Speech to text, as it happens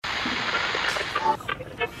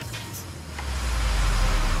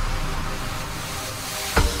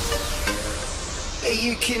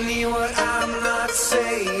You can hear what I'm not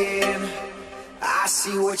saying. I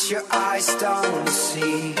see what your eyes don't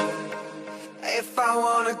see. If I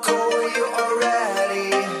wanna go, you're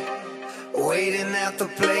already waiting at the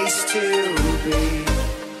place to be.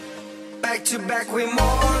 Back to back, we're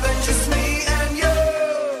more than just me and you.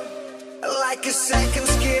 Like a second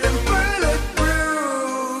skin and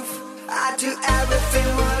bulletproof. I do everything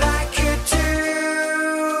what I could do,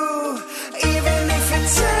 even if it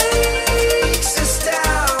takes us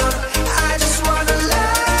down. I just wanna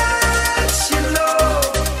let you know,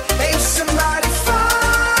 if somebody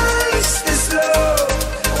finds this love,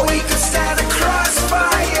 we could stand a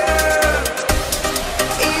crossfire.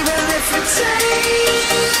 Even if it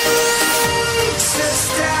takes us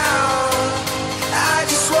down, I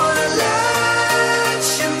just wanna let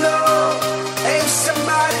you know, if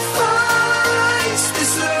somebody finds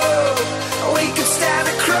this love, we could stand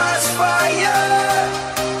a crossfire.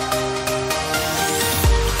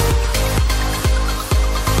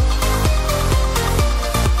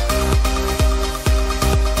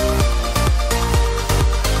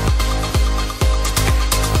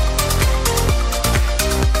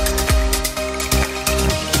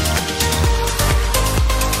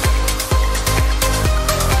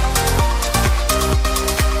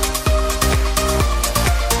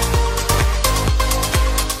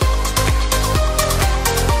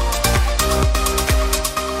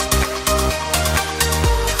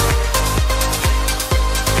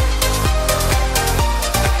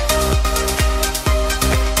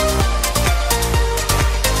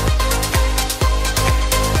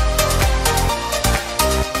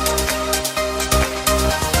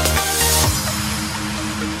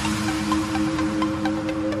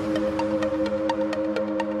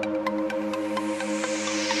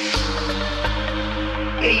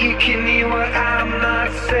 You can hear what I'm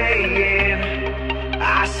not saying.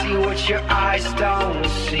 I see what your eyes don't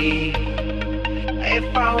see. If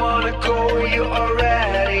I wanna go, you're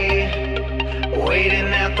already waiting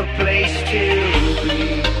at the place to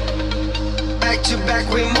be. Back to back,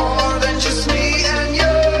 we're more than just me and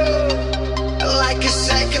you. Like a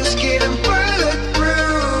second skin and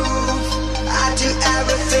bulletproof. I do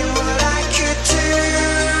everything what I could do,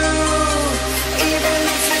 even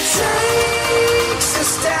if it takes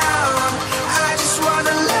us down. I just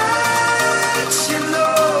wanna let you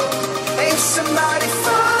know, if somebody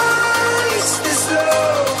finds this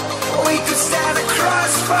love, we could stand a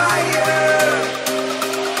crossfire.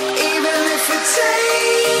 Even if it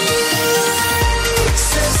takes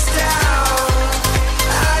us down,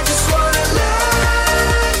 I just wanna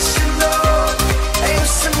let you know, if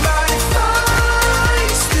somebody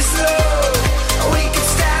finds this love, we could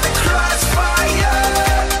stand a crossfire.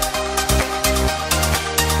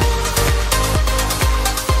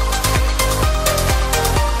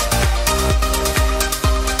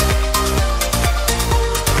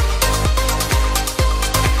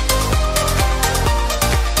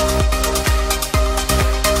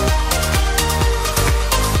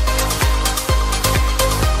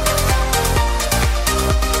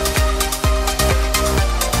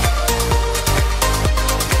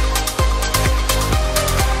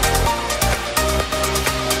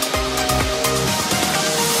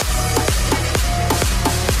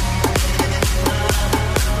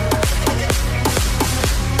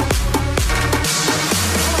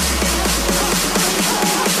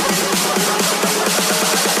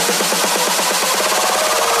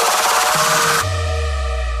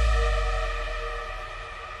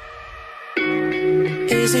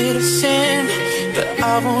 Is it a sin that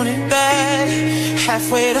I want it bad?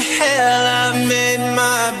 Halfway to hell, I've made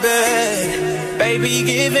my bed. Baby,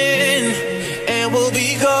 give in and we'll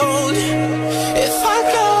be gold. If I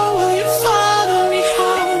go, will you follow me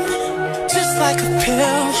home? Just like a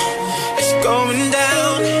pill, it's going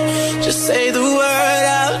down. Just say the word,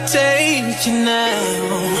 I'll take you now.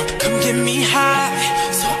 Come get me high,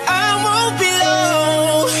 so I won't be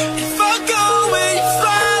low. If I go, will you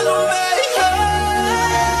follow me home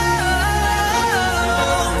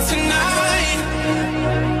tonight?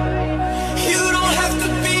 You don't have to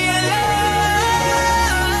be alone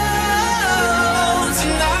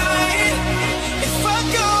tonight. If I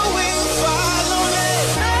go, will you follow me?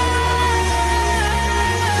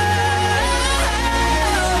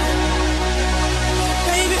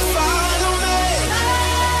 Baby, follow me.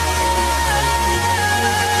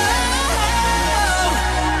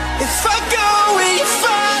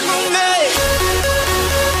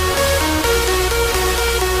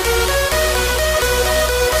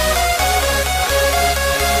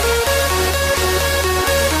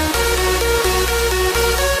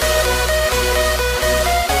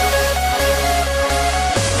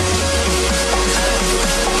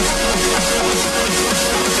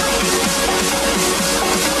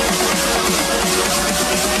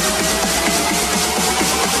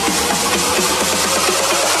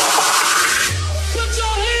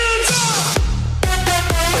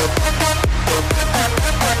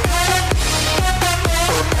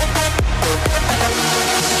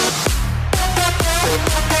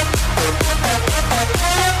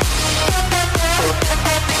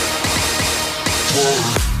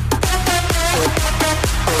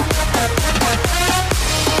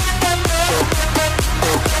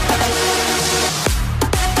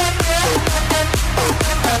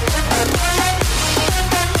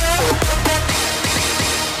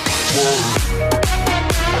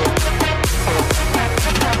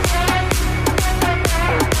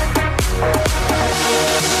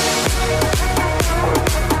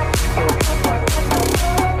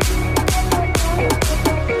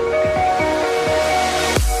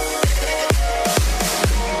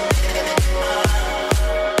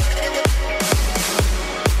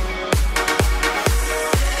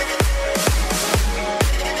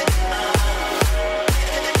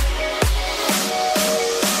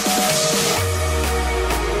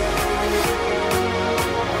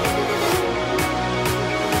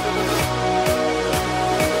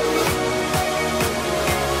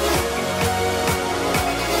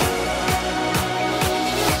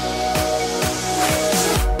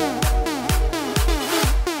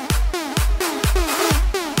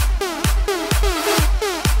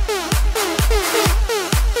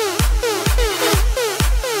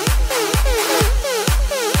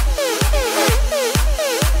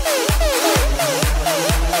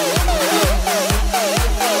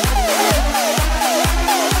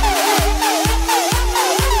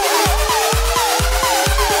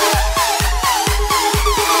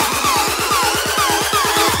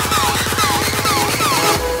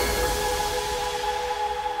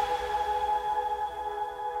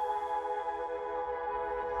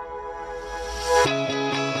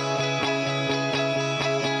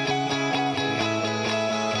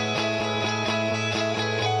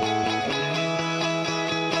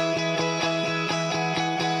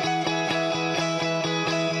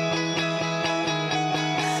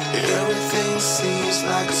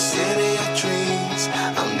 like a city of dreams.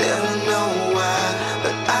 I'll never know why,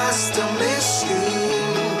 but I still miss you.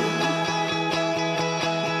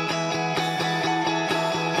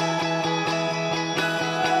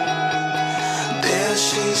 There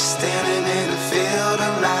she's standing in a field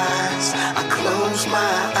of lights. I close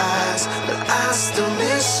my eyes, but I still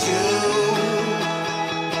miss you.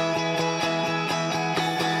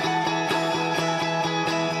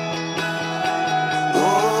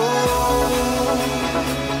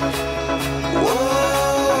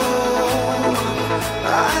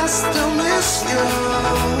 I still miss you.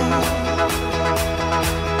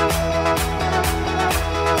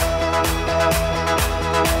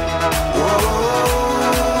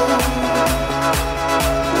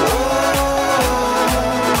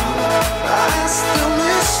 I still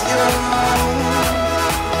miss you.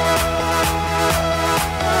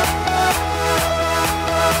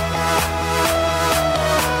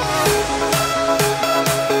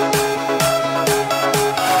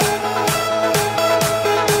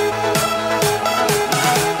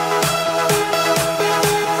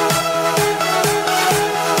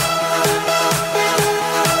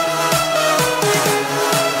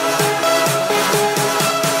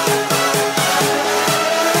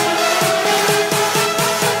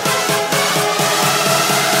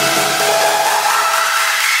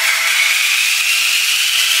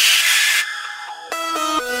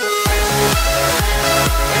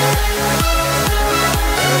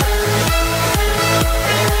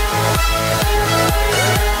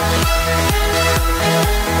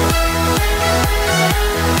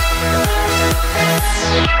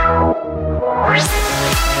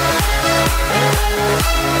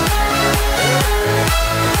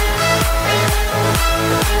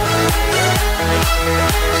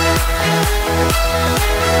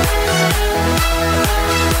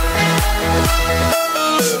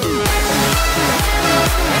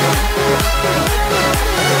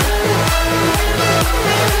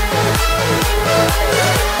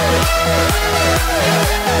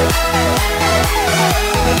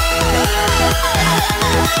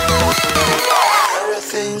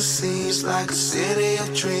 Everything seems like a city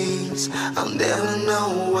of dreams. I'll never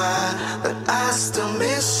know why, but I still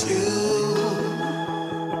miss you.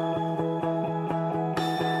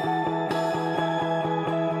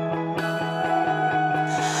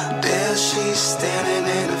 There she's standing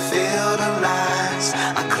in a field of lights.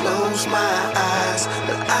 I close my eyes,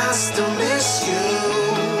 but I still miss you.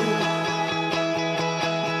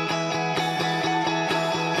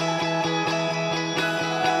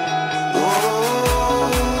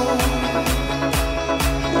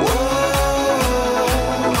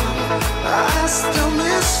 I still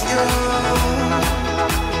miss you.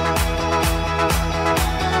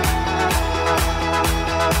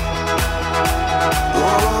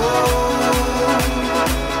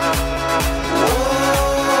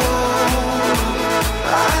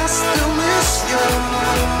 I still miss you.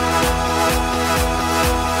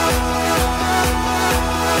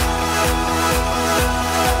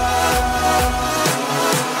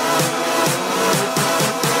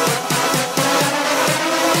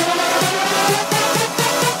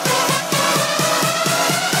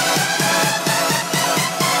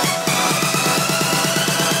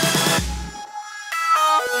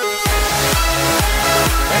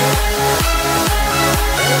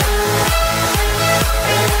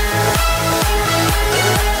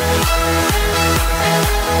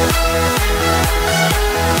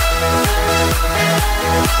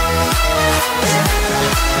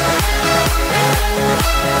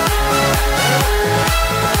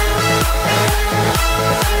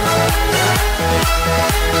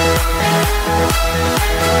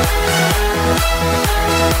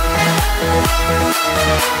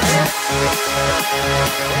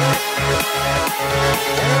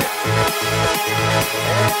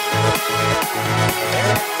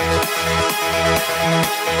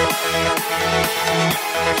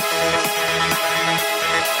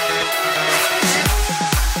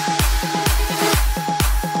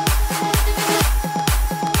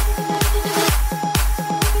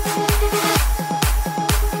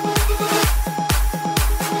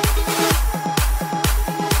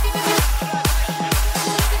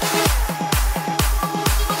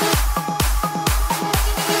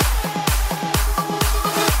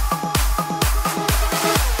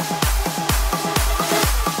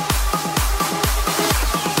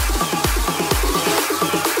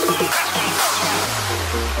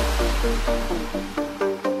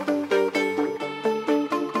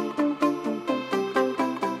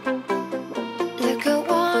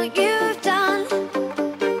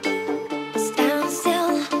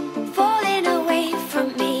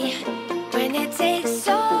 Takes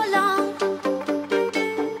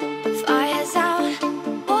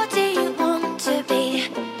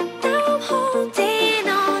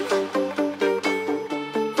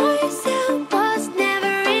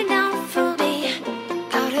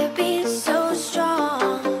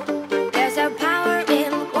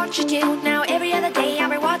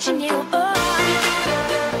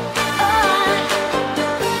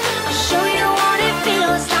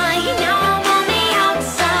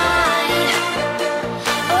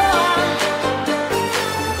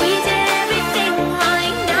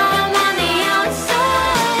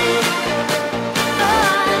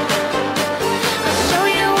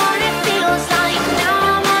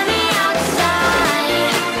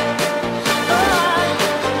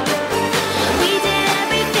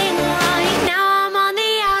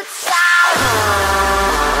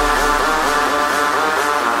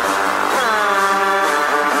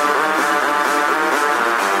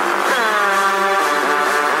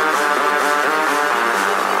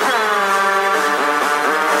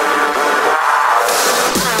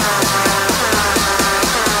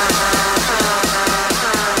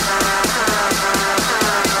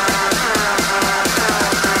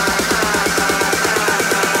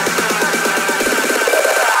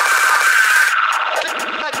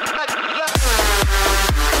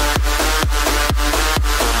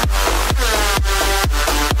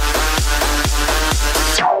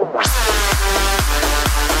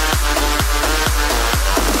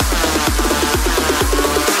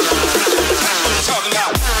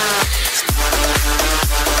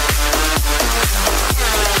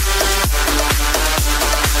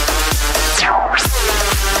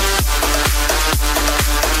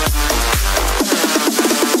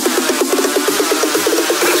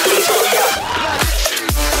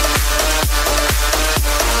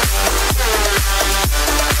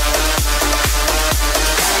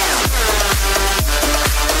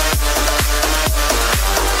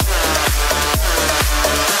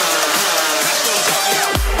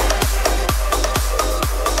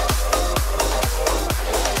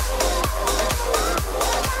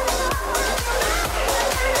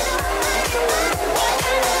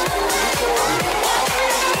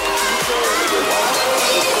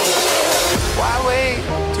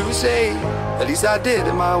least I did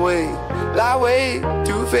it my way. Lie way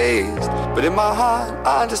too faced, but in my heart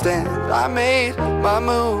I understand. I made my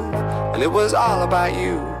move, and it was all about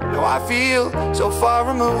you. Now I feel so far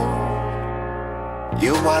removed.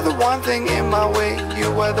 You are the one thing in my way. You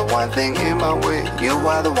are the one thing in my way. You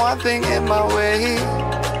are the one thing in my way.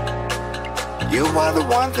 You are the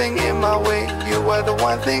one thing in my way. You are the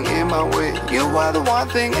one thing in my way. You are the one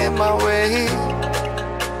thing in my way.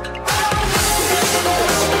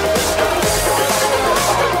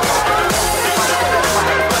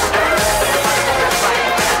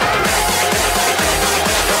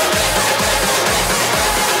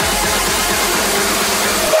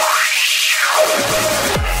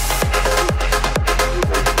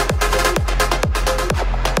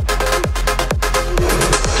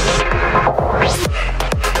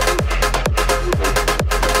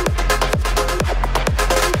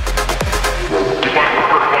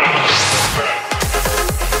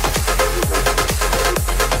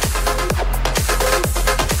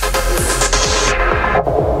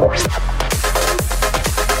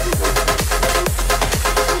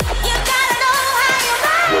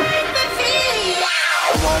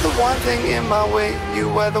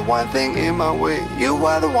 You are the one thing in my way. You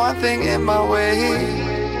are the one thing in my way.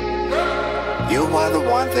 You are the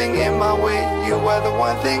one thing in my way. You are the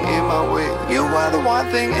one thing in my way. You are the one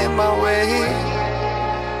thing in my way.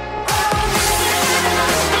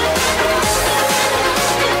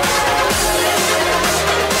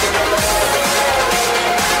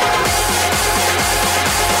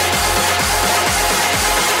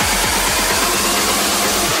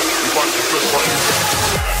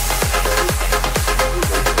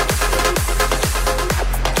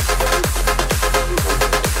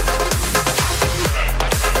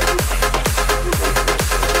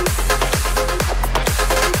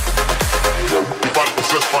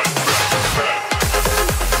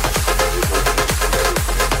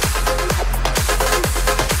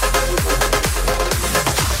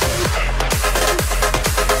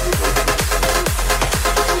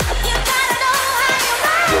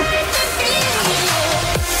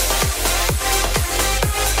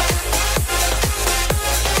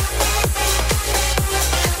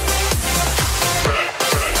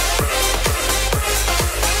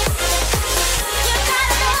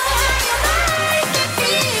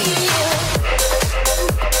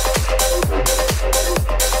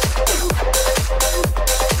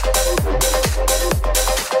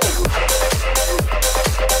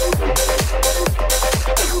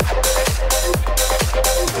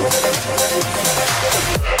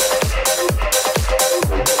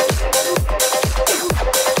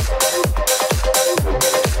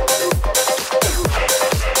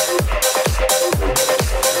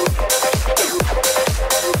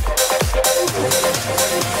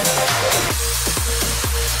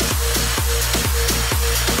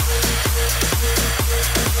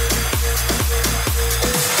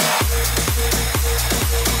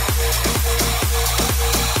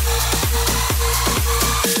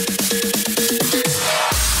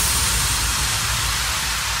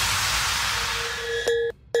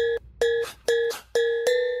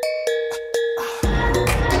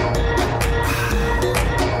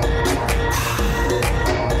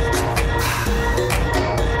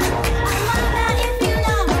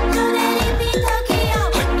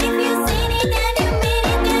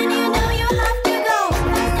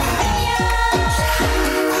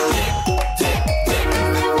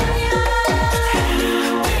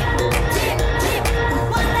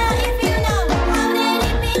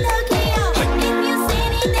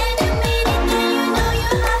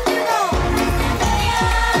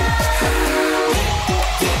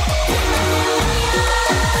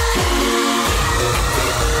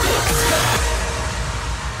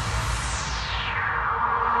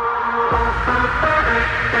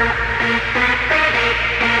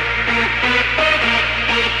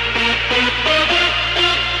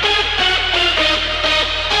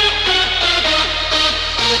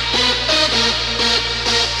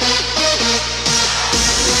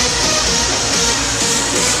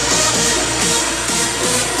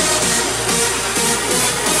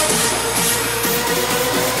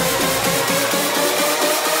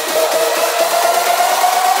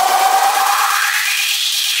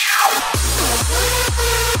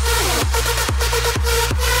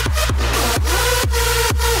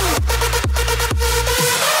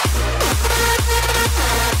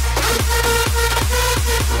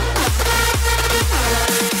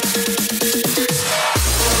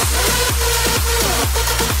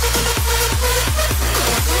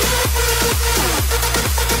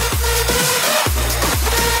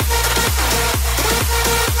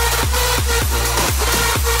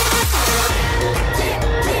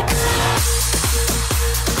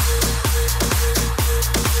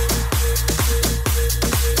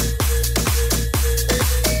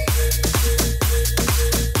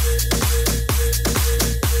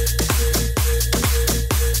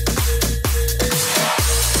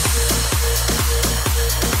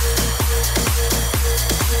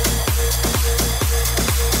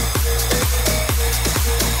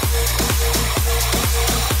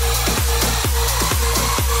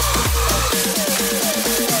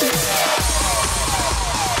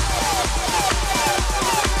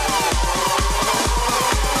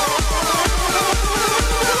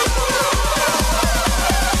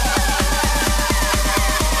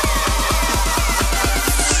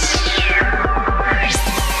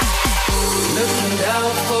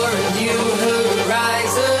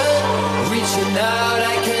 Reaching out,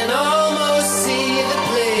 I can almost see the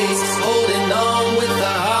place. Holding on with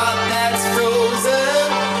the heart that's frozen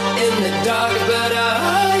in the dark, but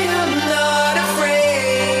I am not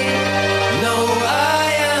afraid. No, I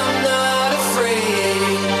am not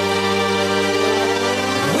afraid.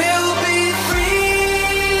 We'll be free,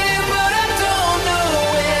 but I don't know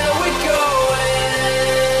where we're going.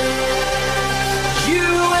 You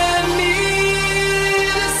and me,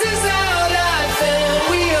 this is our life and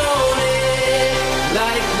we own it.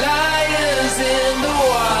 Like lions in the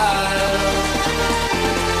wild.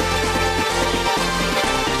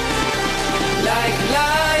 Like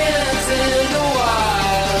lions in the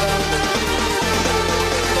wild.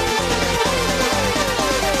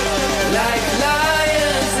 Like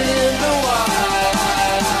lions in the wild.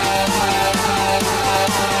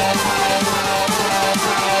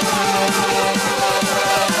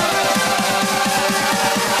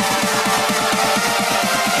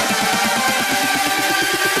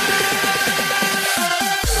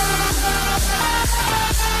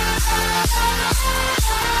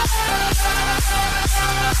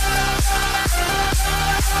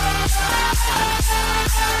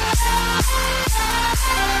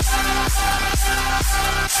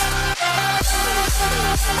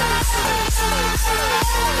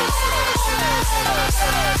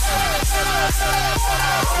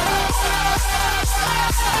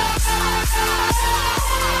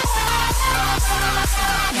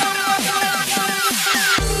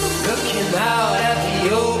 Looking out at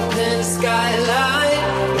the open skyline,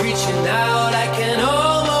 reaching out, I can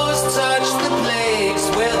almost touch the place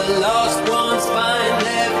where the lost ones find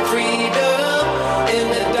their freedom in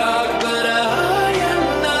the dark, but I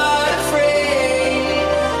am not afraid.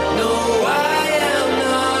 No, I am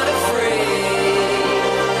not afraid.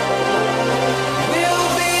 We'll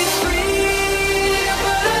be free,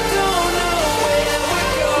 but I don't know where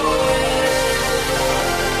we're going.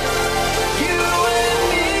 You and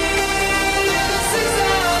me, this is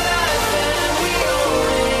our life and we own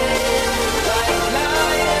it. Like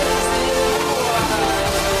lions in the wild.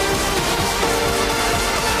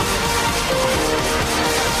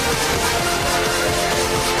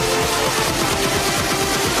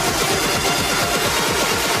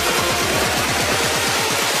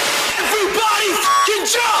 Everybody fucking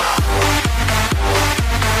jump!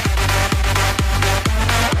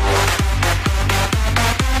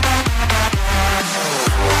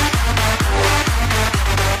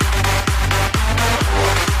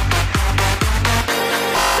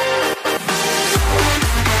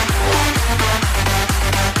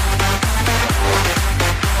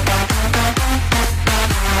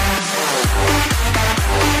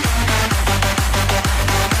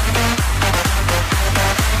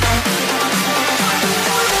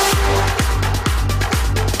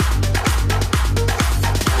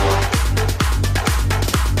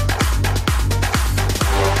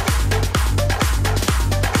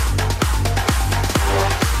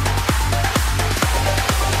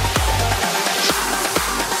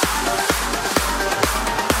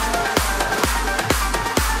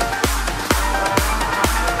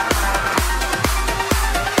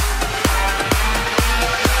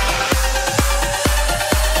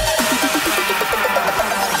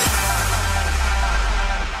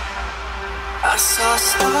 I saw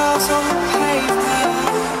stars on the pavement,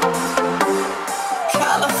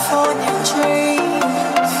 California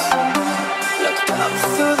dreams. Looked up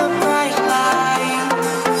through the bright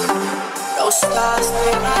lights, no stars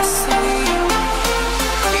did I see.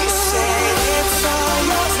 You said it's all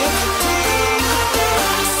yours if you take it.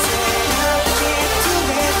 I said I can't do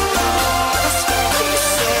it all. You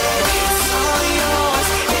said it's all yours,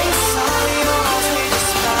 it's all yours. We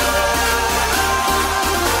just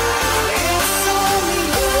it's only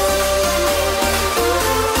you.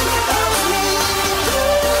 Love me.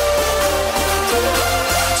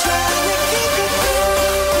 Trying to keep it cool.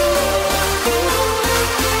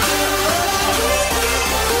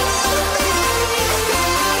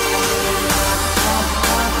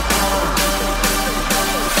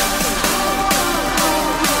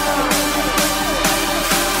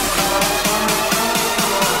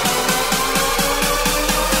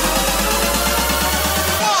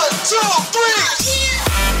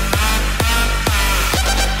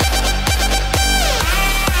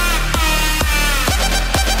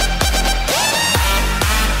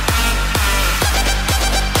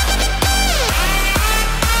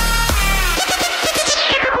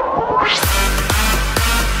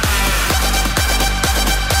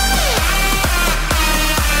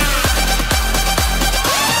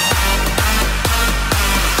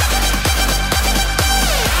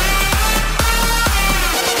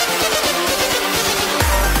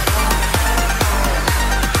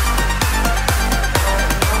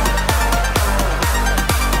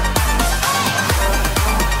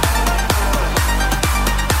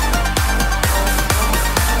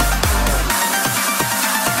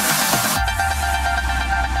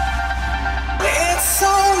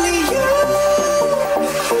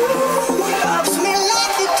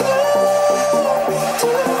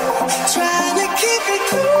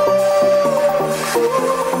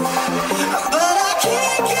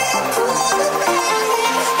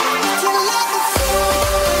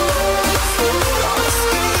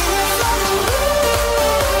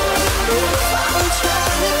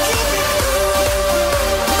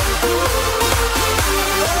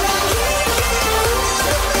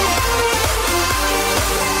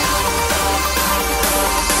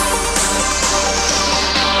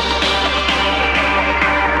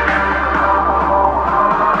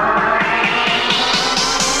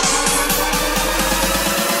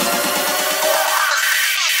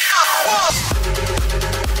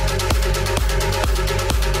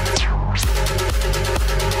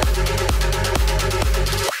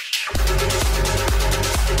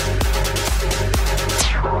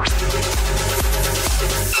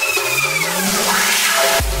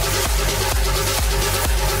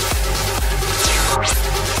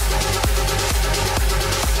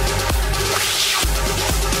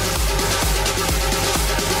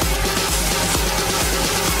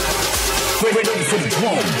 Ready for the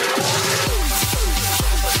drum.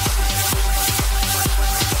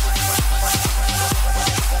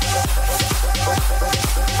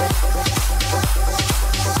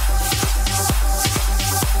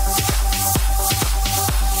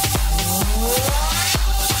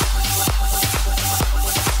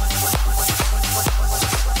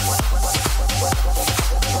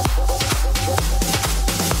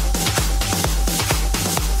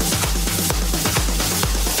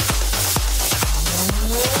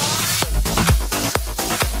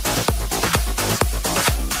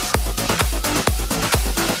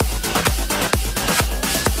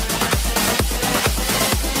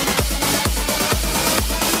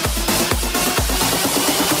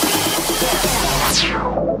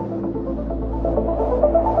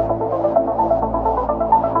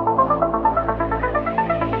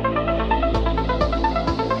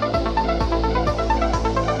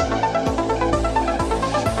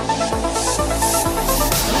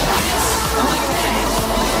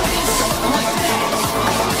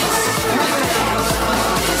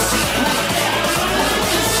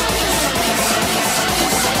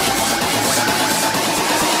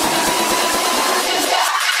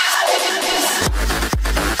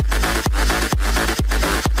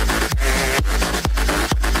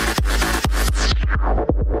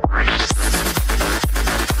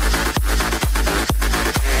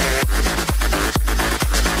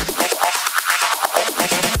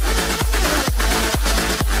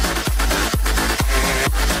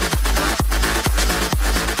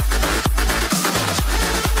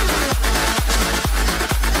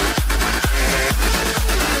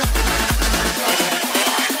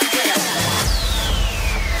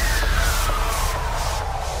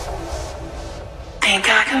 Think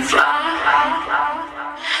I can fly.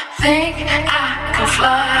 Think I can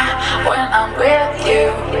fly when I'm with you.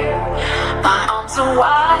 My arms are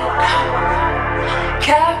wide,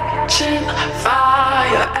 catching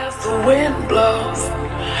fire as the wind blows.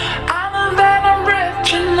 I know that I'm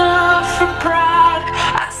rich enough for pride.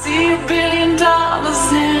 I see $1 billion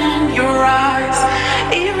in your eyes,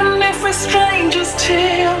 even if we're strangers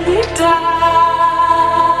till we die.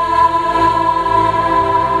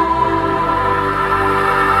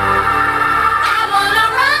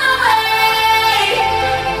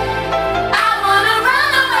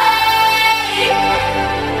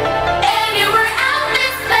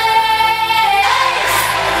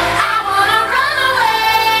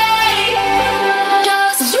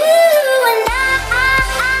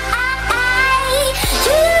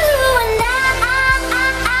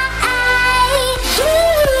 You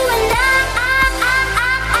and I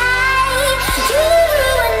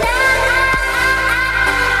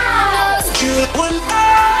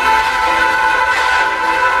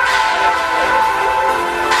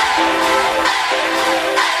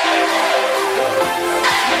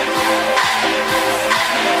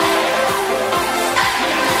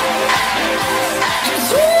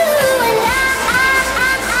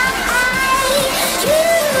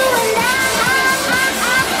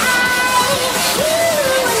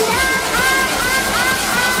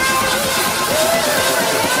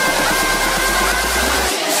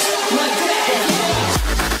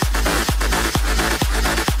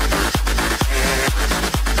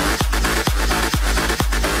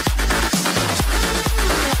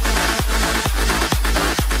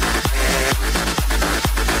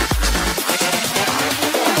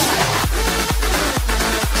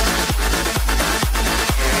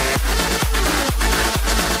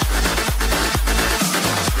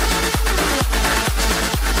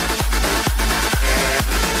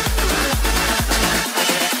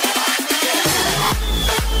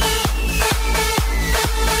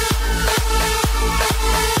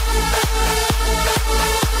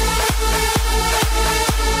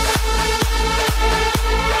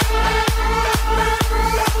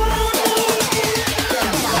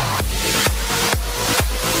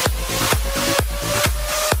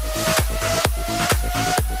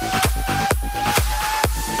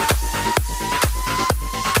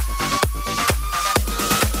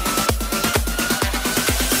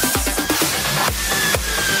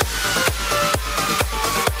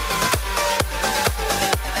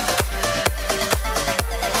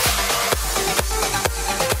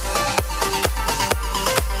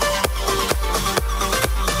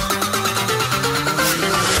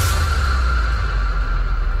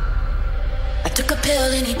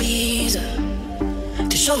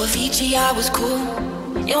see I was cool.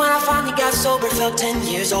 And when I finally got sober, felt 10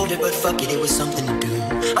 years older, but fuck it, it was something to do.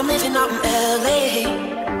 I'm living out in LA.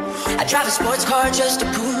 I drive a sports car just to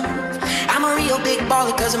prove I'm a real big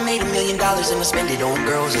baller, cause I made $1 million and I spend it on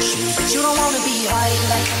girls and shoes. But you don't wanna be high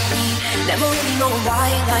like me, never really know why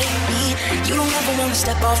like me. You don't ever wanna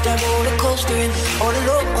step off that roller coaster and be all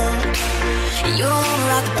alone. You don't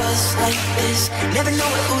wanna ride the bus like this, never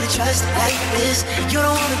know who to trust like this. You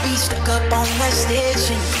don't wanna be stuck up on that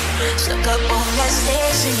station, stuck up on that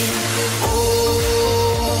station.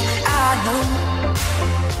 Oh, I know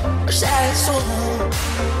a sad soul,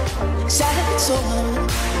 sad soul.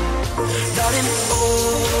 Darling,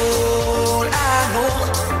 all I know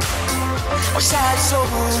are sad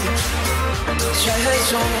songs, sad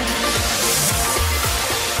songs.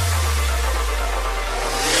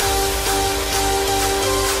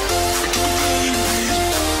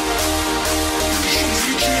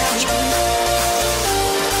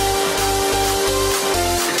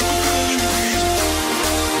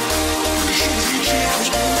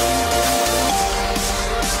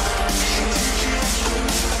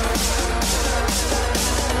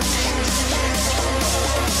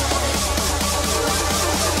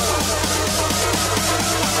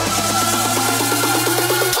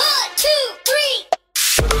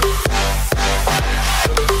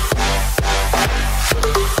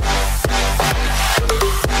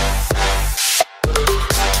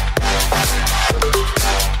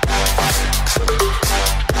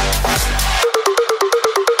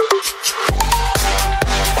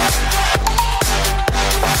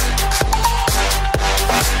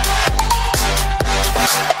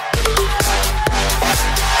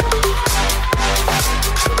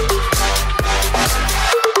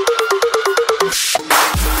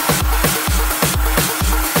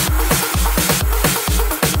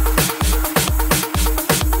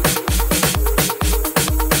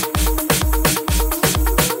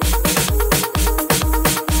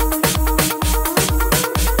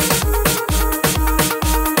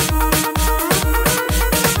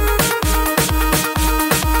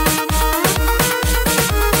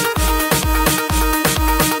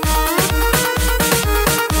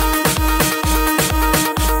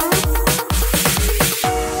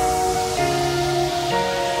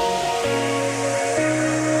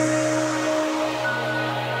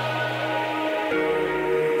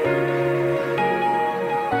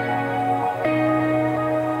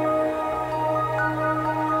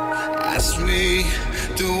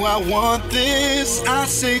 Want this, I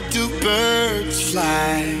say, do birds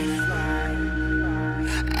fly?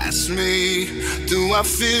 Ask me, do I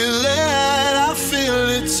feel it? I feel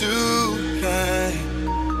it too.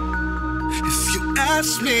 If you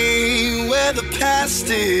ask me where the past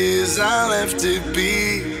is, I left it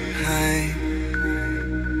behind.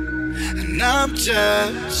 And I'm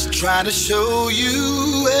just trying to show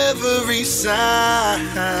you every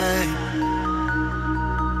sign.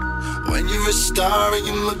 When you're a star and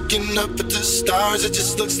you're looking up at the stars, it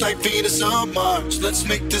just looks like Venus on Mars. Let's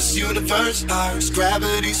make this universe ours.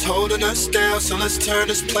 Gravity's holding us down, so let's turn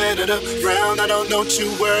this planet around. I don't know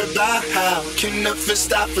too worried about how. Can nothing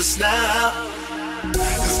stop us now?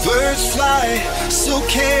 If birds fly, so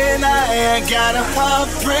can I. I got a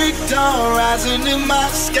heartbreak dawn rising in my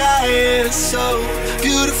sky. It's so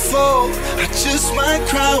beautiful, I just might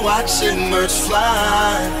cry watching birds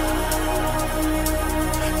fly.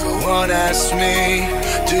 Go on, ask me,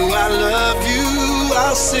 do I love you?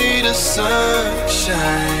 I'll say the sunshine.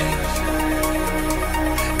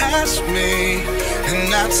 Ask me,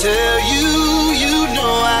 and I'll tell you, you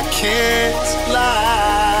know I can't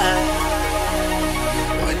lie.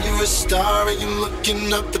 When you're a star and you're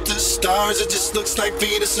looking up at the stars, it just looks like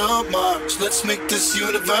Venus on Mars. Let's make this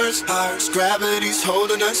universe ours. Gravity's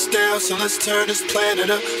holding us down, so let's turn this planet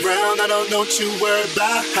around. I don't know too worried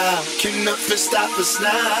about how. Can nothing stop us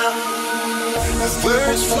now? If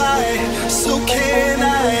birds fly, so can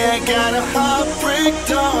I. I got a heartbreak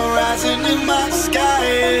dawn rising in my sky.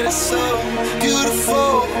 It's so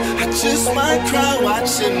beautiful, I just might cry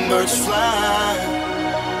watching birds fly.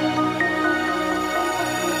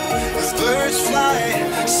 If birds fly,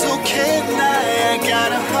 so can I. I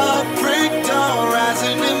got a heartbreak dawn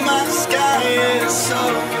rising in my sky. It's so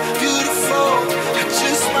beautiful, I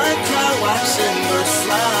just might cry watching birds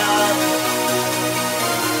fly.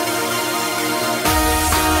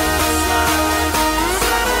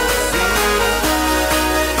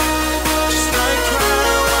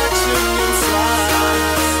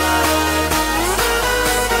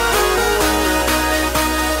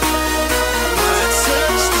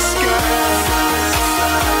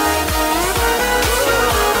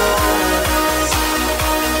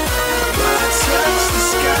 Touch the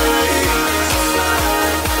sky.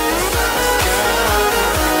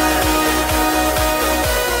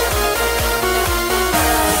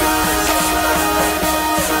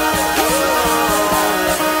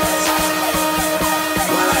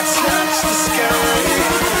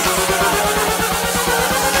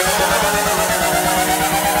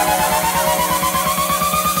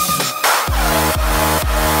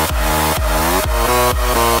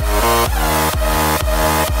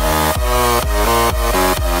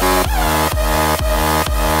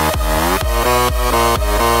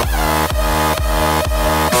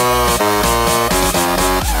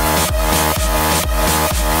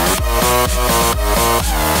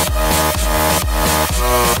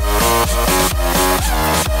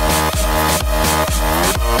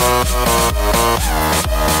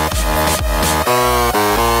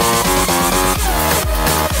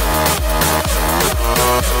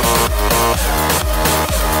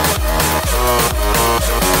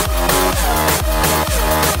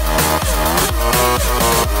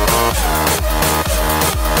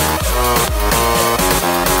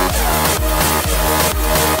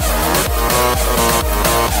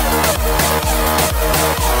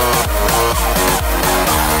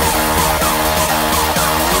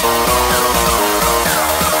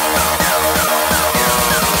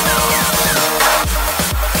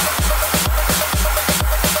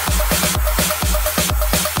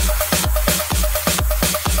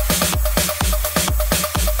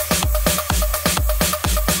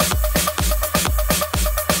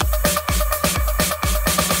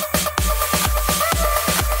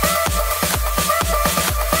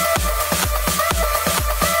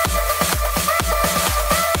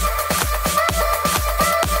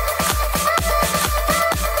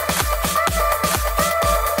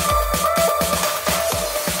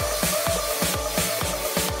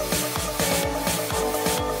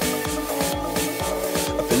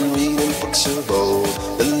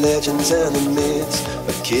 legends and the myths,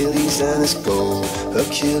 Achilles and his gold,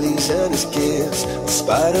 Achilles and his gifts,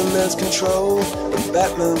 Spider-Man's control, and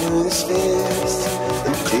Batman with his fists.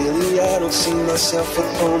 And clearly I don't see myself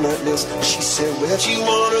upon that list. She said, where'd you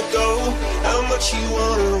wanna go? How much you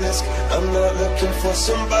wanna risk? I'm not looking for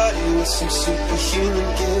somebody with some superhuman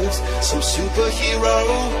gifts, some superhero,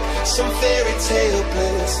 some fairy tale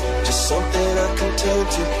bliss. Just something I can turn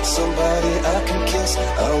to, somebody I can kiss.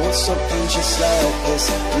 I want something just like this.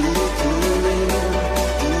 I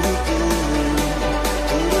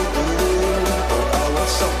want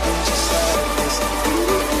something just like this.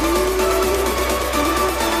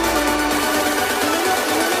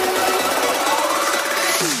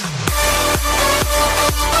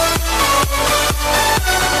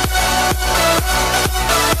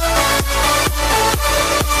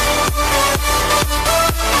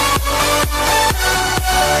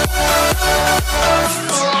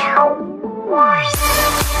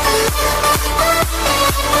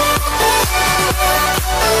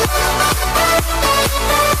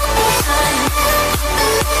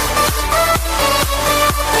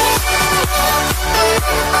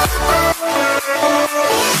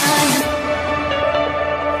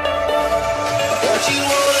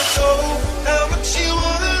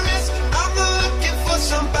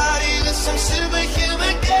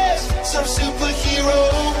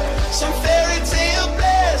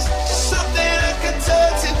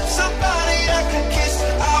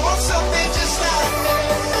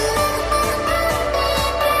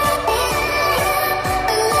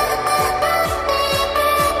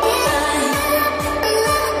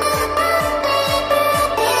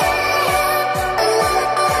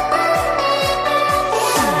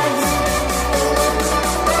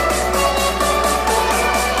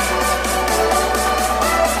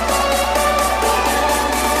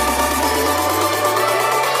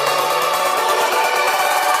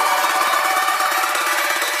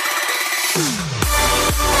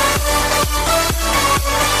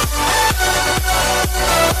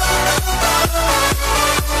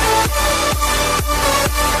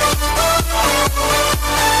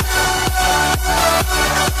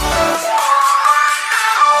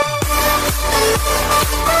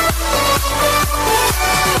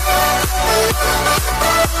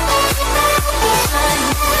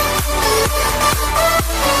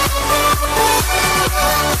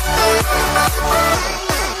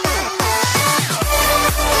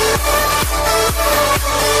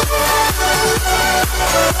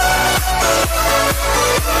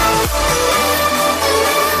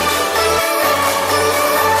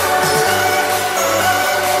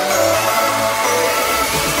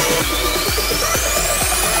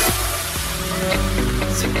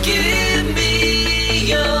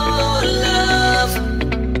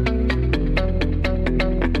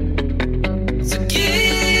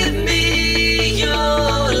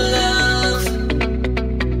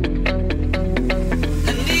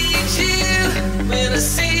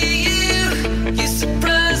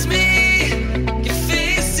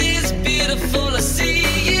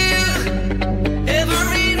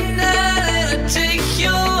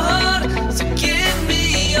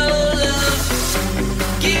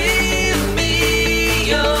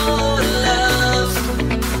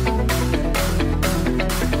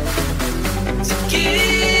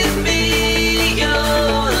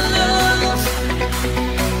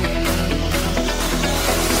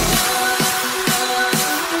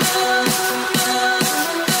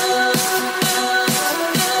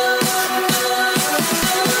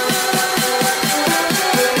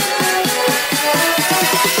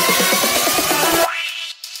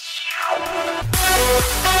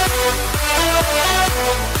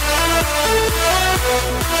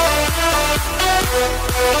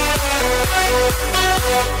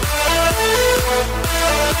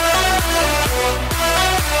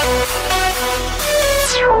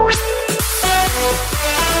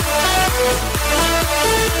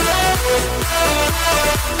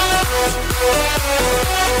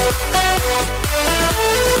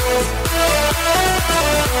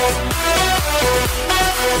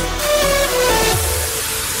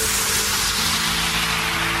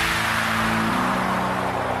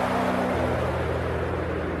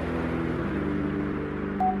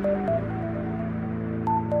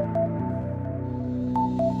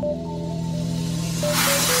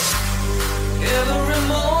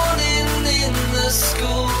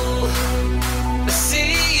 School, I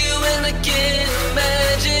see you and I can't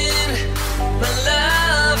imagine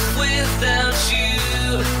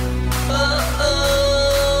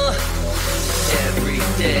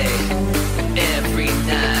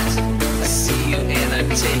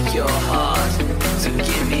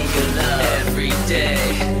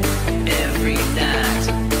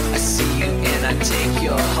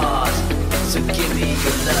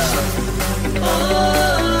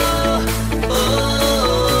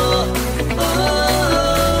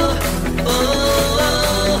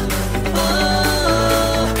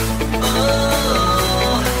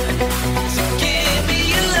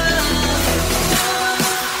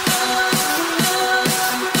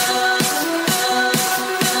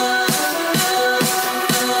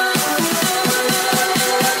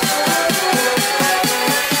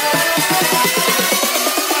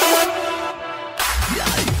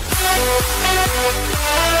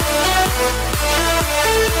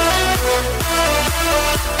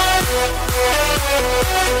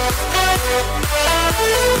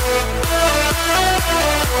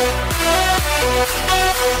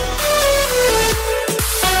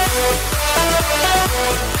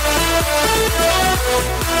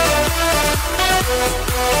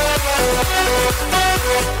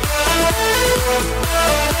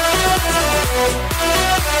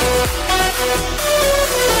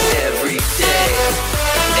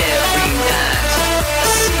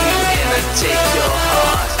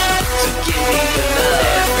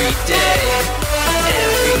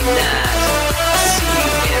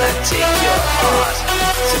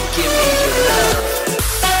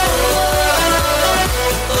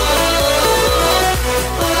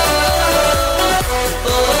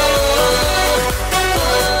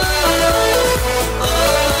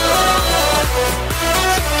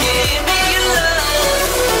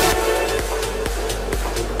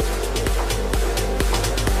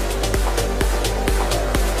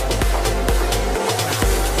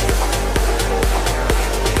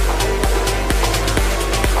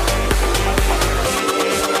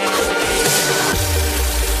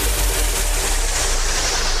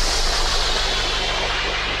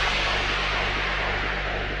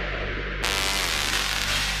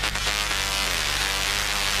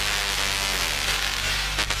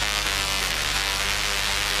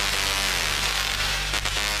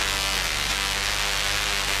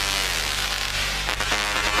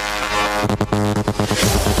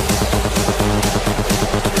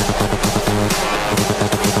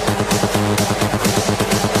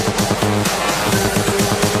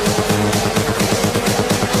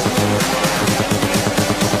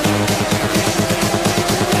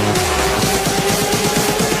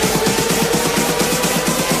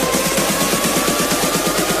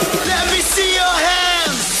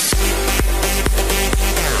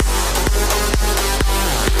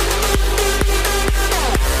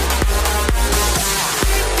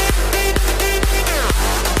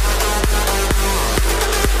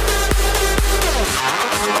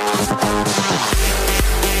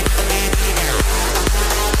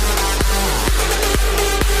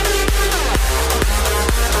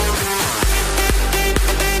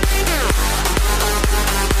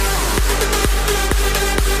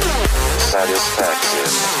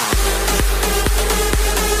satisfaction.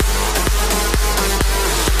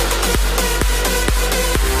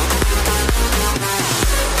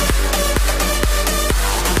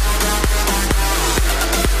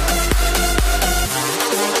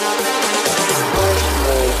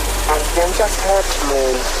 Then just hurt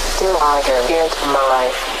me till I can get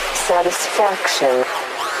my satisfaction.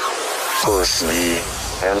 Push me,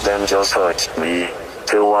 and then just hurt me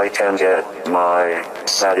till I can get my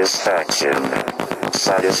satisfaction.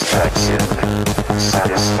 Satisfaction.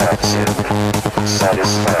 Satisfaction.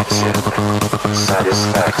 Satisfaction.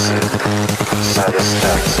 Satisfaction.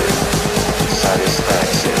 Satisfaction.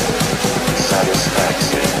 Satisfaction.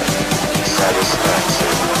 Satisfaction.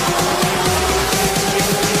 Satisfaction.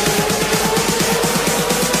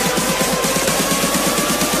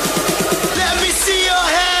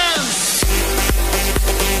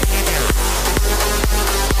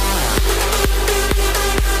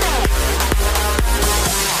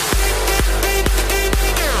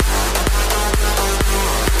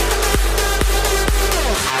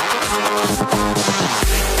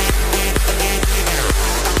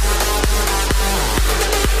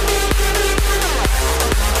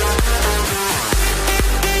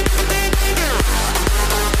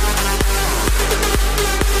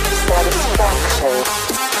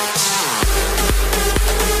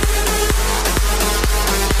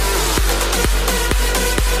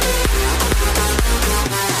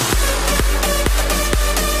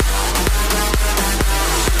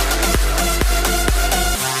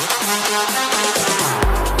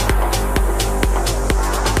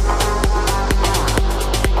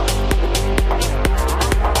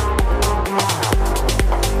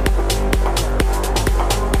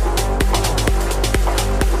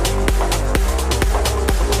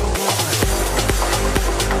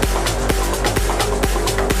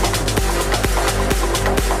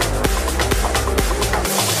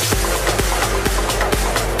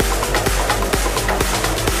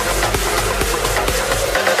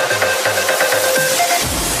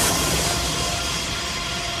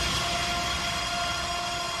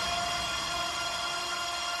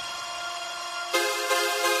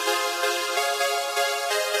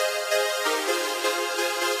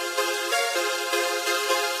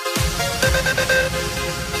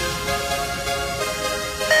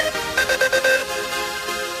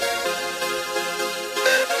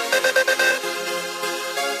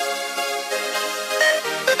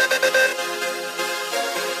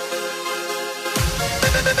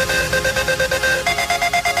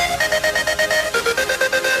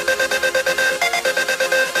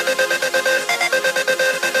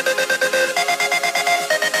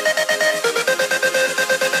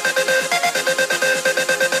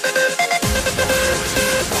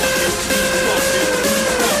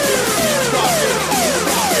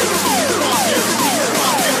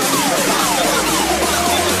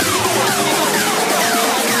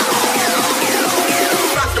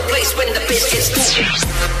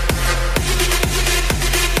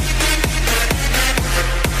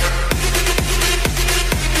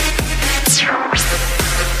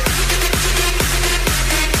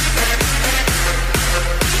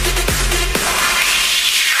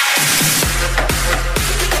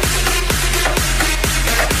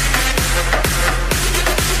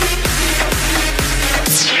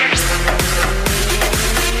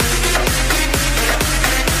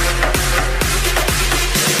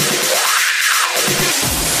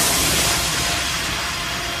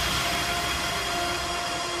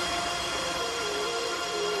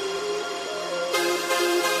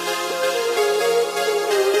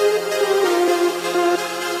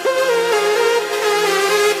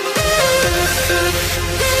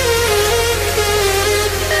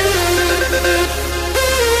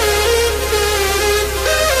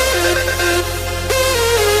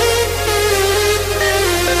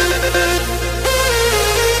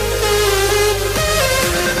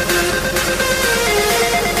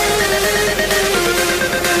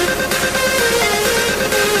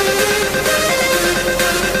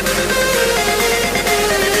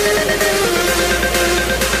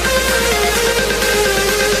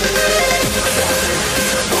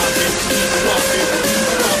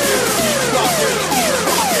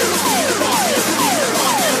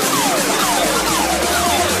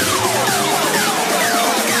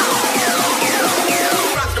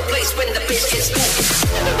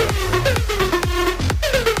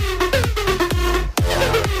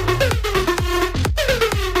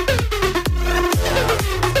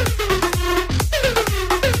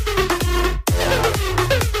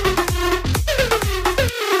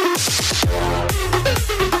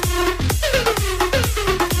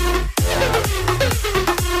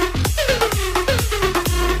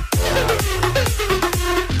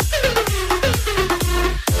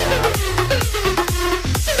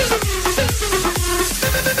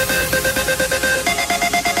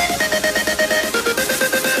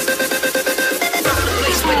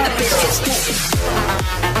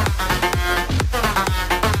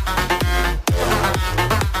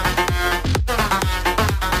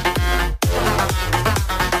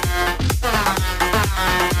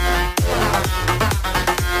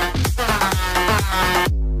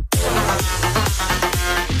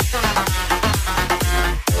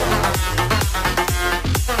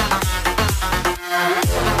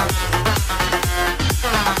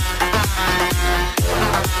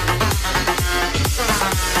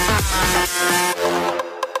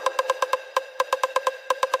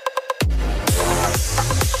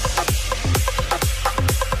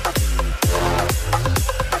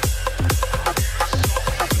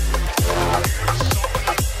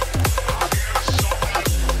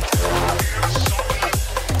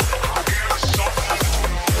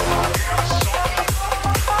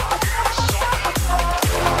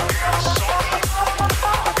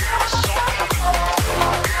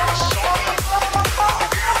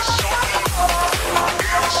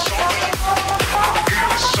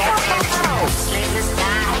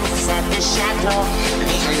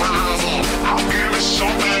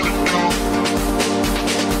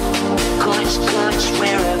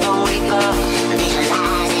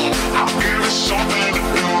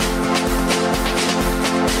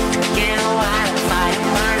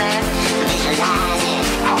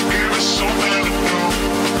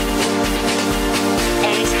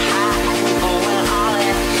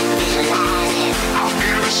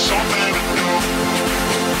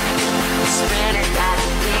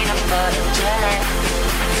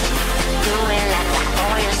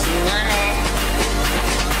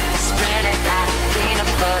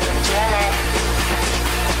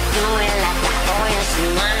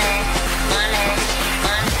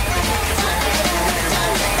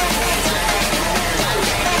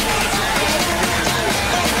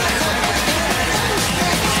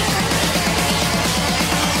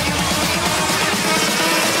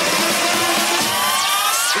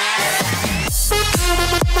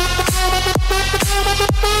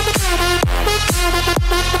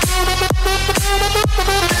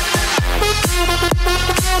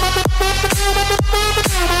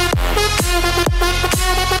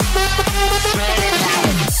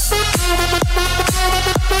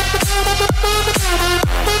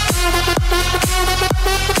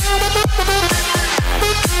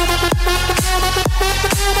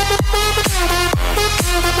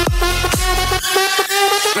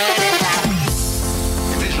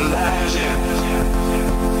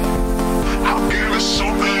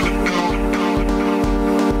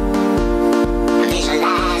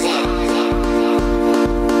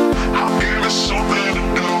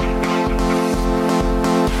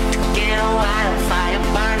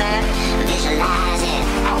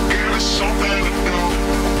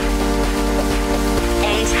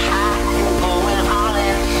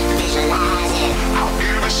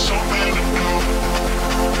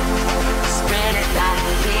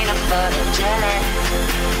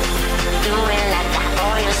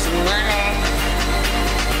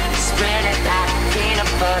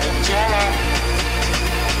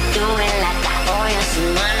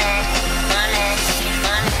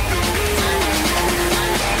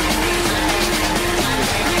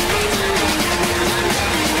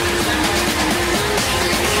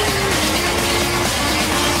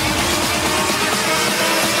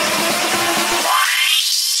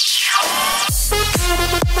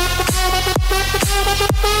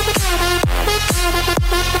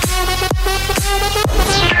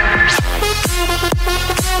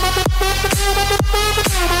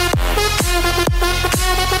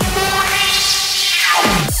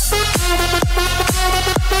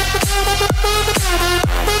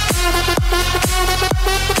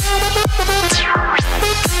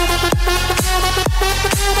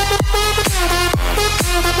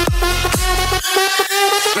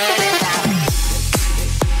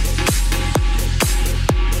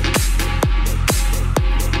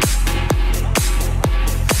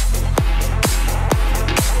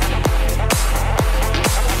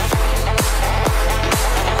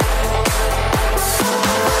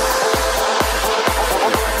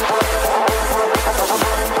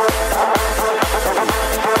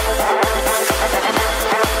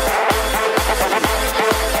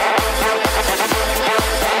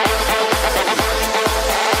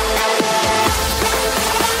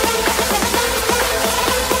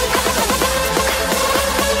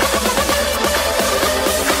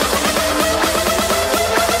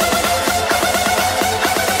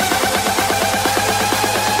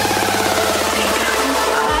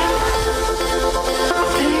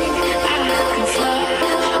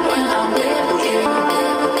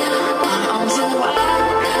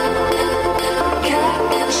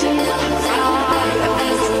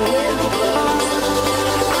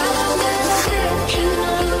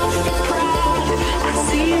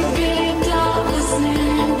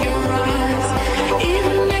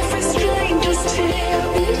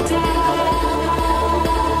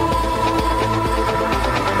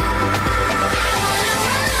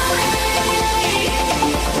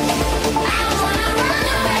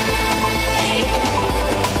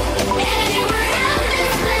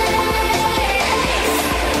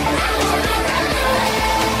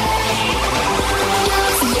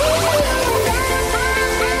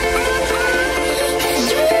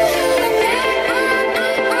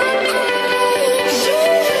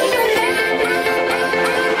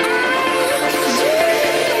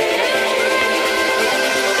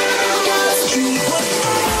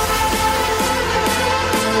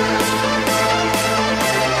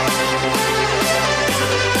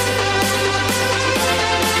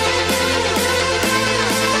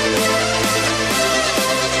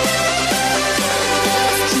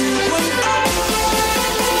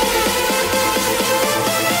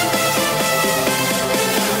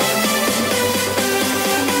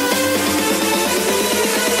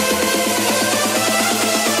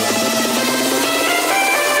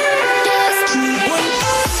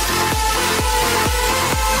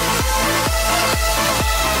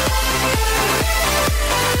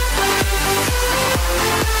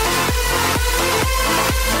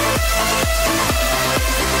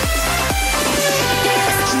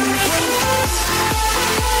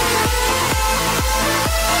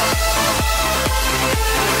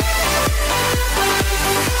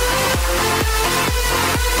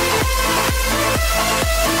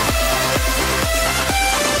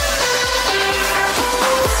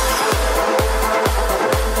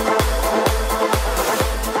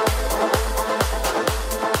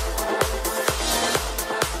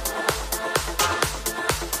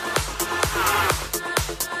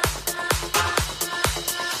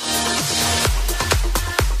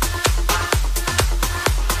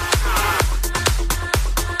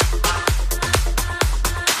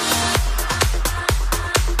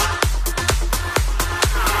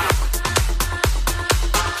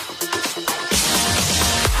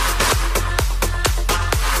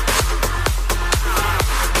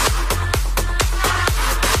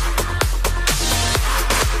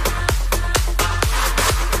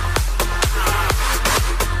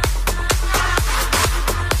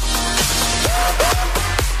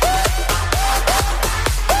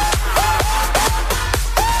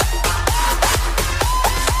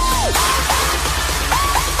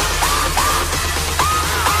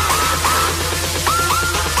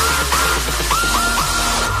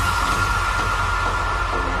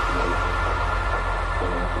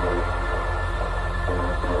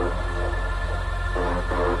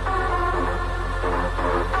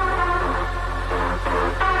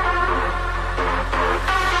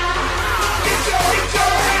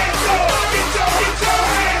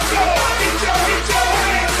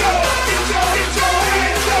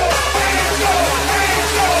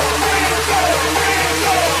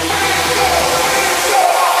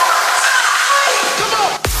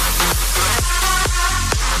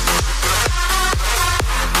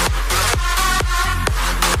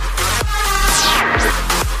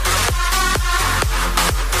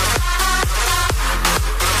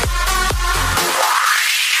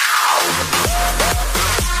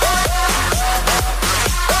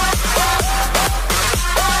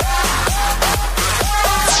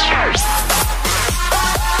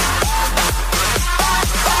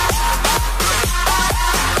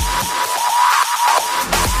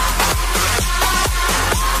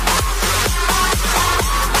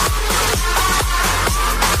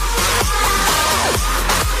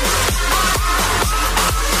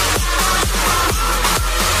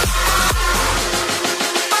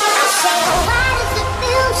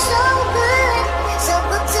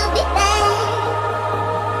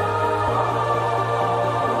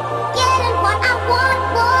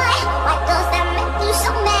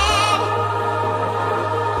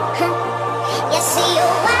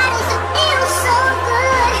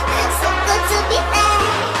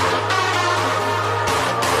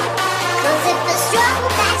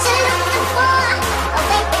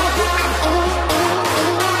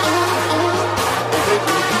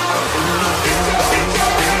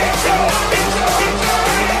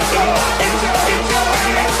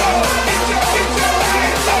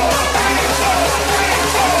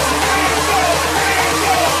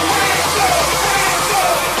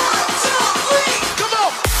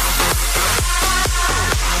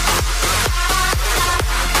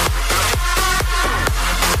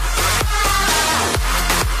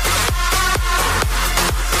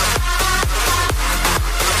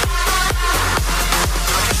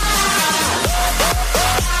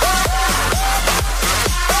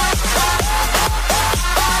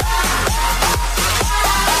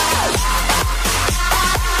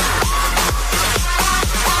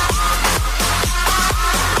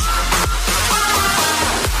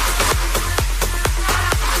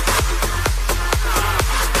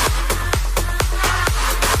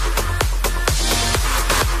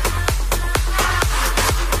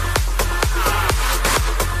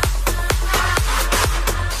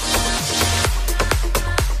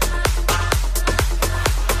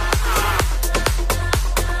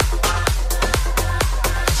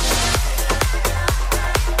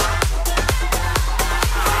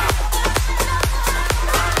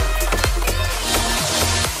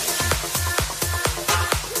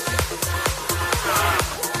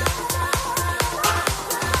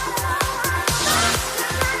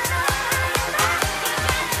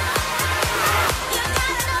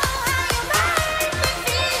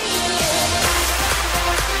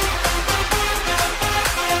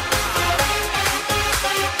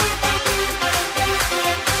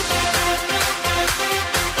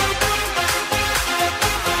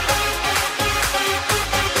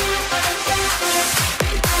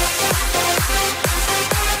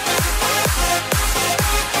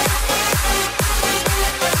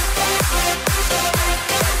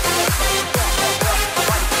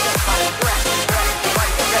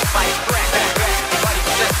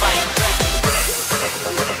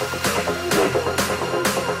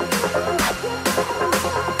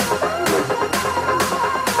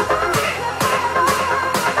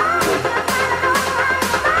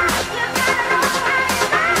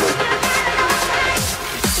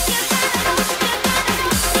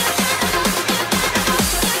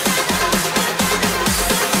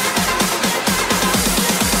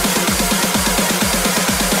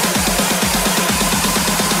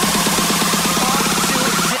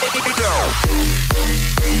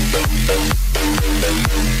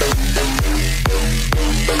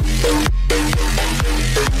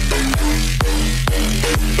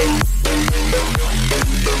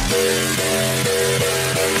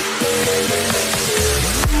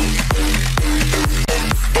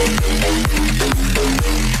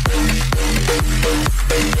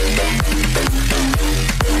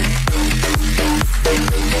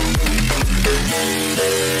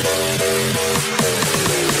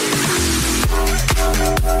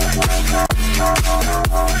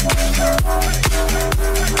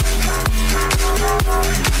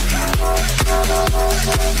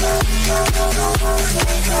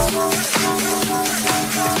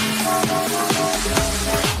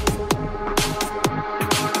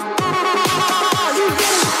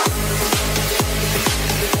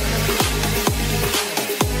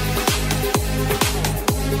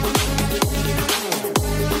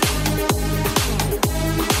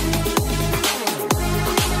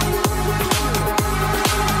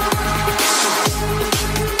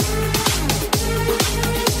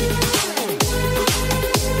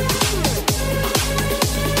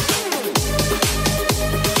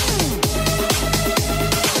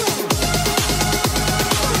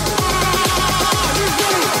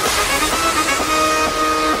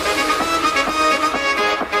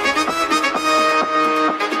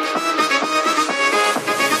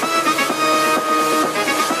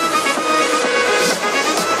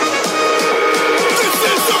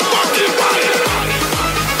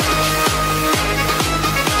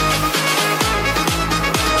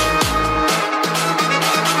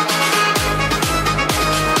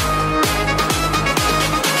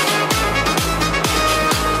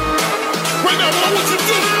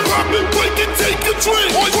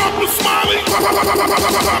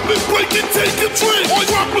 Pop it, break it, take a drink.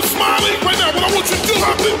 Drop a smiley. Right now, what I want you to do.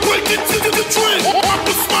 Pop it, break it, take a drink. Drop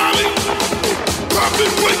a smiley. Pop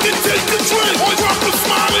it, break it, take a drink. Drop a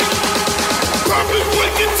smiley. Pop it,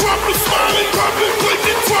 break it, drop a smiley. Pop it, break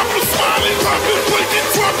it, drop a smiley. Pop it, break it,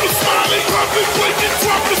 drop a smiley. Pop it, break it,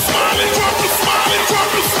 drop a smiley. Drop a smiley.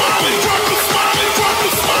 Drop a smiley. Drop a smiley. Drop a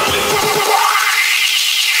smiley.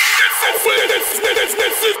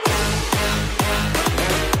 That's it.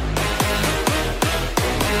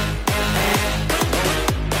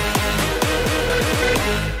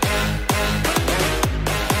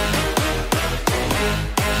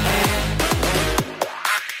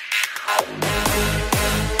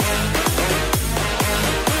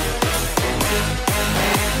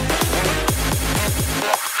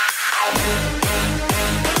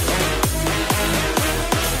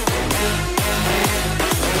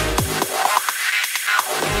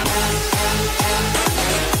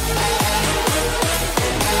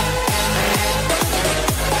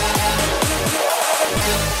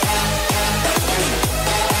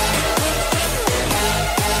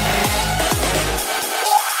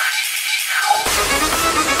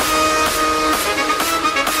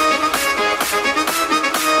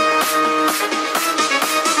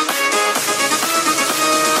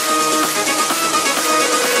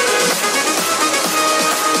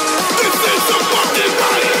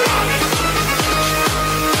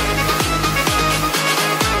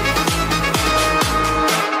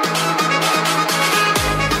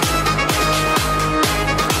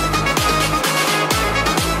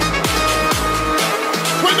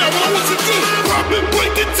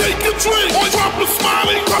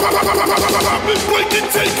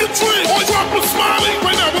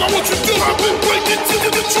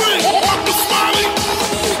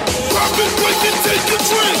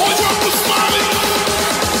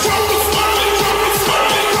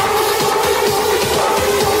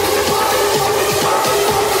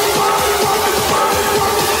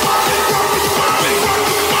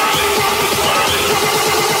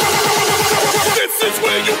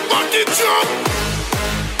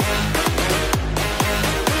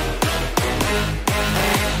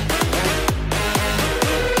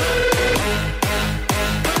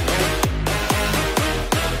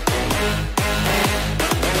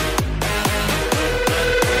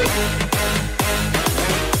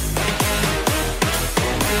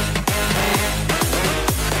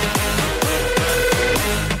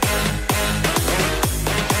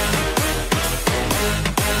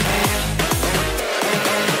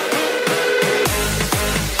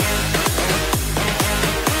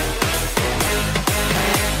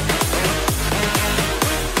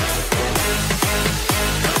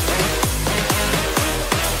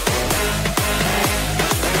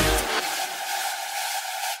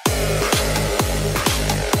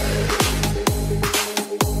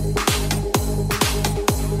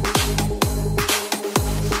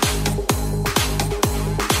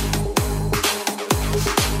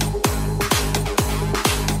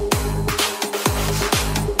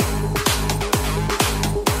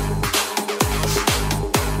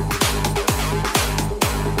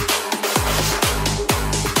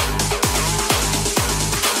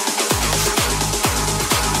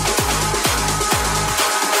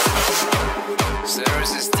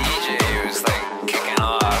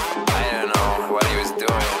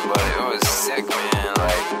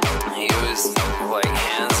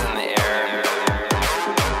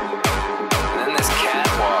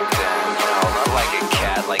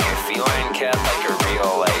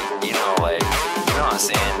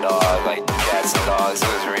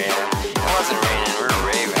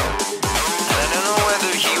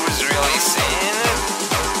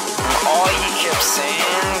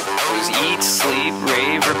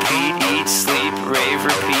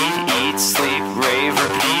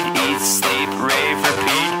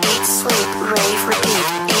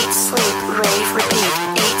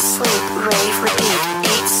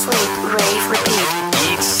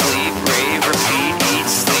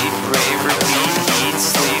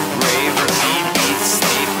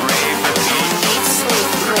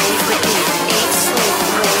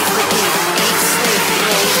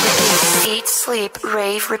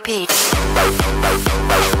 Repeat.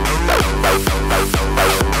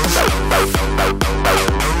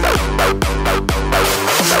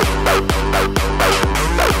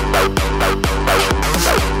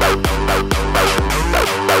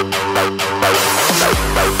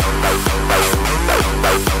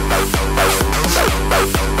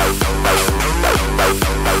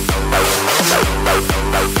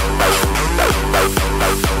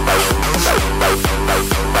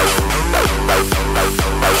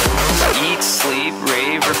 Eat, sleep,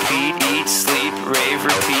 rave, repeat, eat, sleep.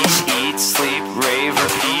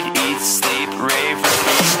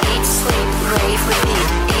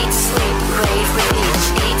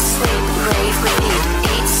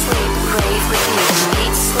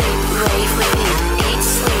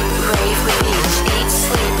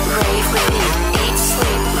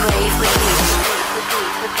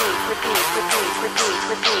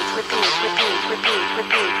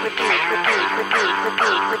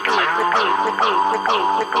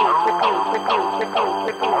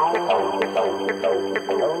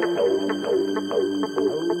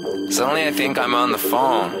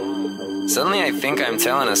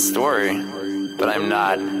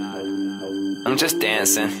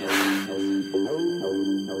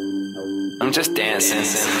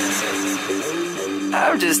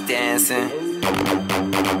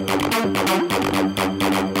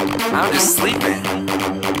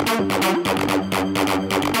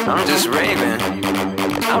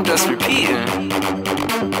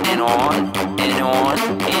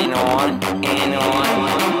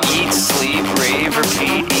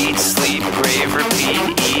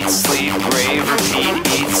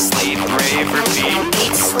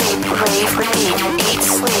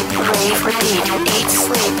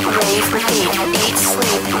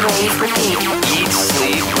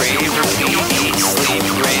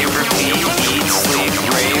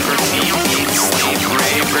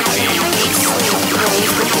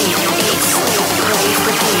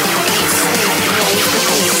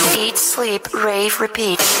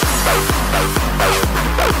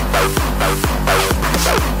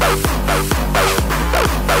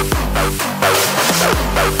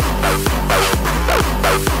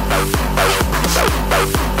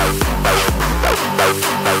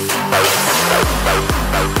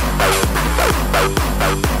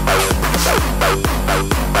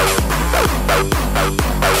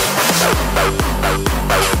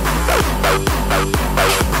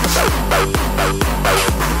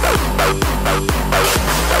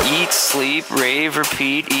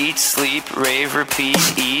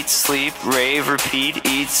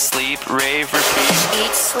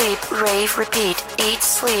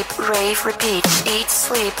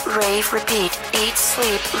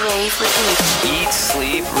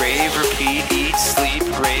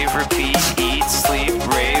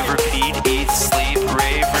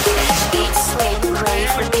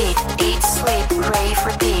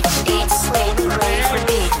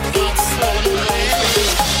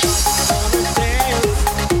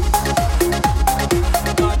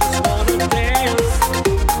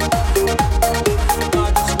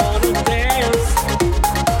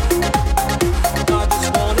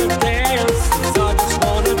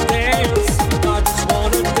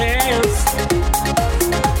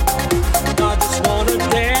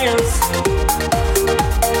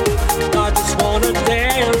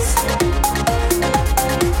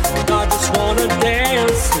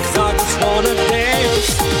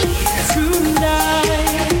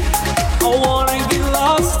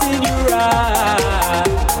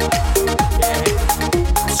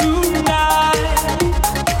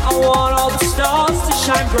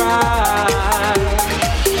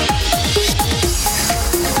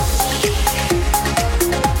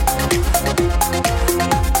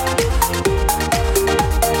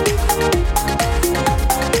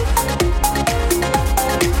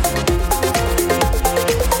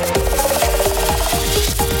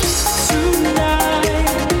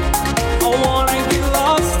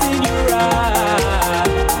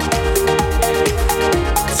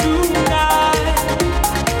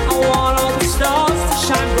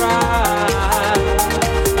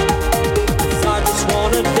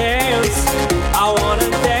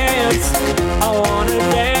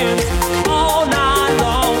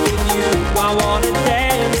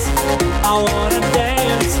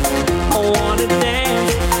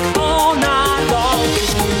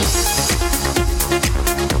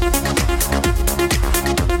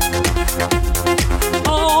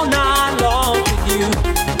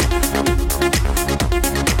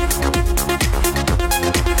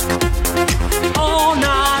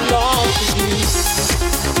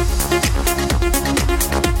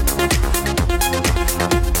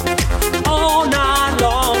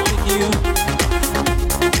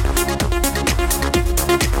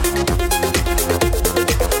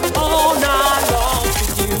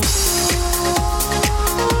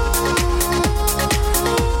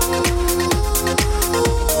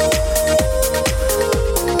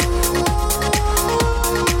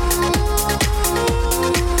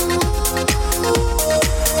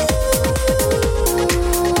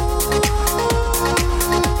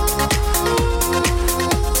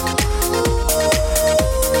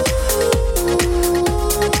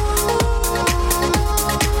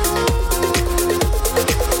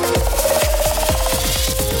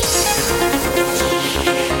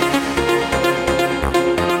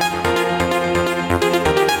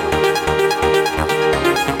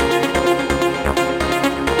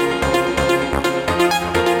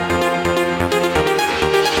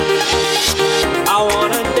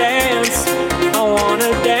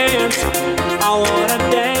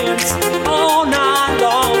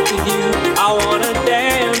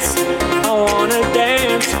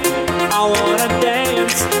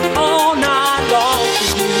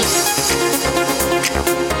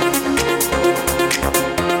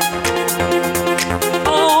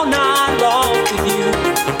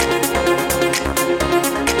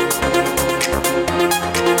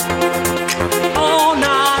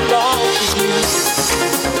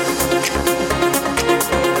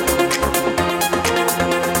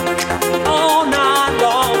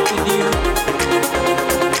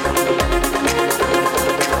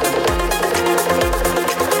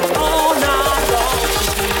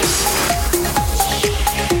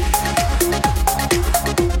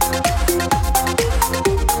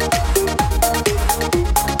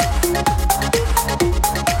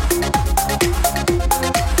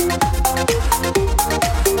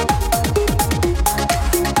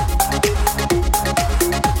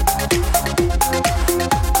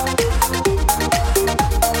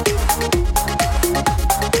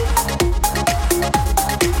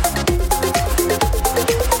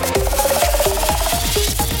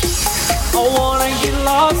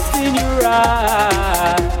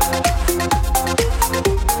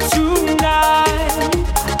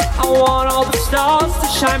 stars to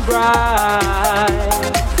shine bright.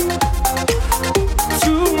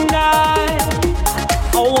 Tonight,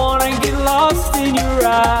 I wanna get lost in your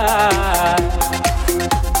eyes.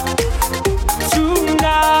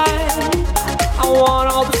 Tonight, I want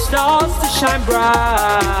all the stars to shine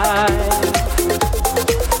bright.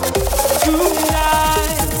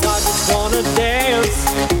 Tonight, I just wanna dance.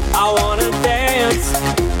 I wanna dance.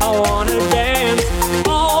 I wanna dance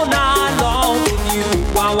all night long with you.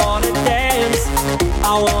 I wanna dance.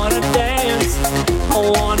 I wanna dance. I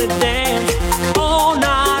wanna dance all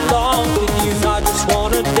night long with you. I just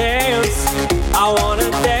wanna dance. I wanna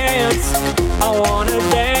dance. I wanna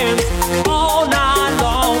dance all night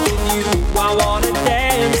long with you. I wanna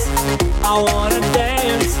dance. I wanna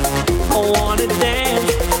dance. I wanna dance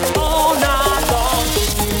all night long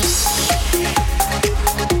with you.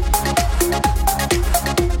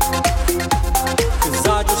 'Cause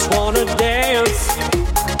I just wanna dance.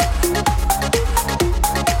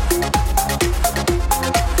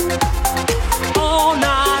 All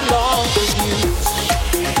night long with you.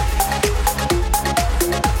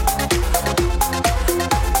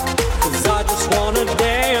 'Cause I just wanna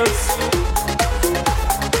dance.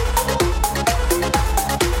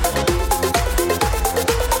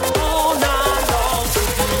 All night long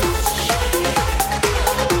with you.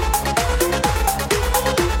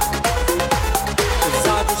 'Cause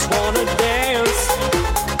I just wanna dance.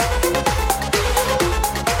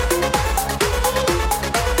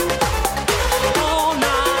 All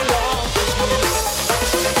night long with you.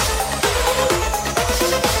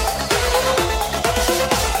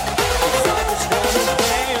 'Cause I just wanna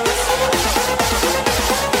dance.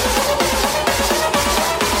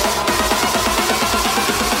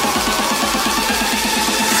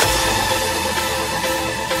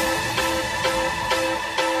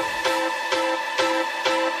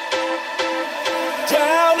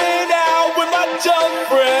 Down and out with my dumb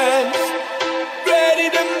friends, ready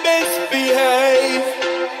to misbehave.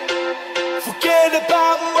 Forget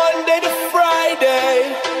about Monday to Friday,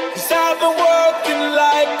 'cause I've been working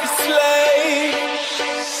like a slave.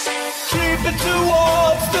 Creeping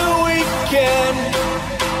towards the weekend,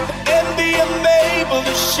 and being able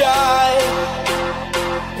to shine.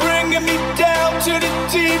 Bringing me down to the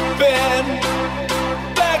deep end.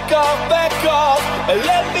 Back off, and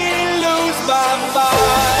let me lose my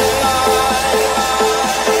mind.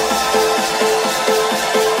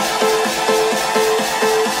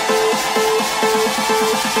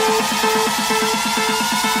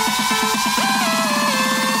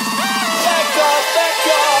 Back off, back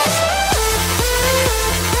off.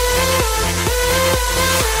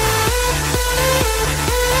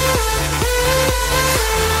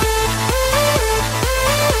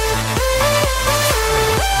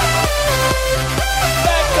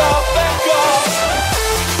 Back off, back off.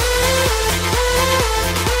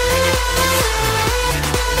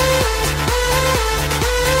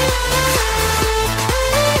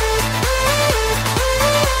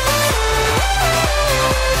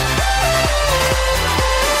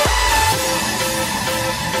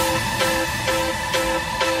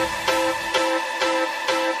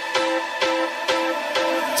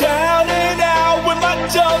 Down and out with my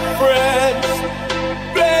dumb friends,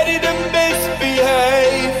 ready to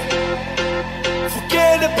misbehave.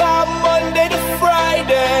 Forget about Monday to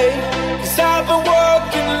Friday, 'cause I've been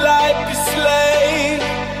working like a slave.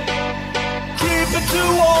 Creeping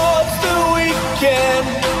towards the weekend,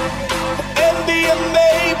 and being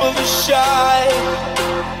able to shine.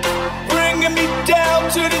 Bringing me down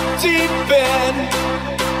to the deep end.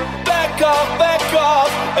 Back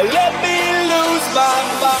off, and let me lose my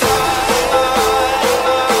mind.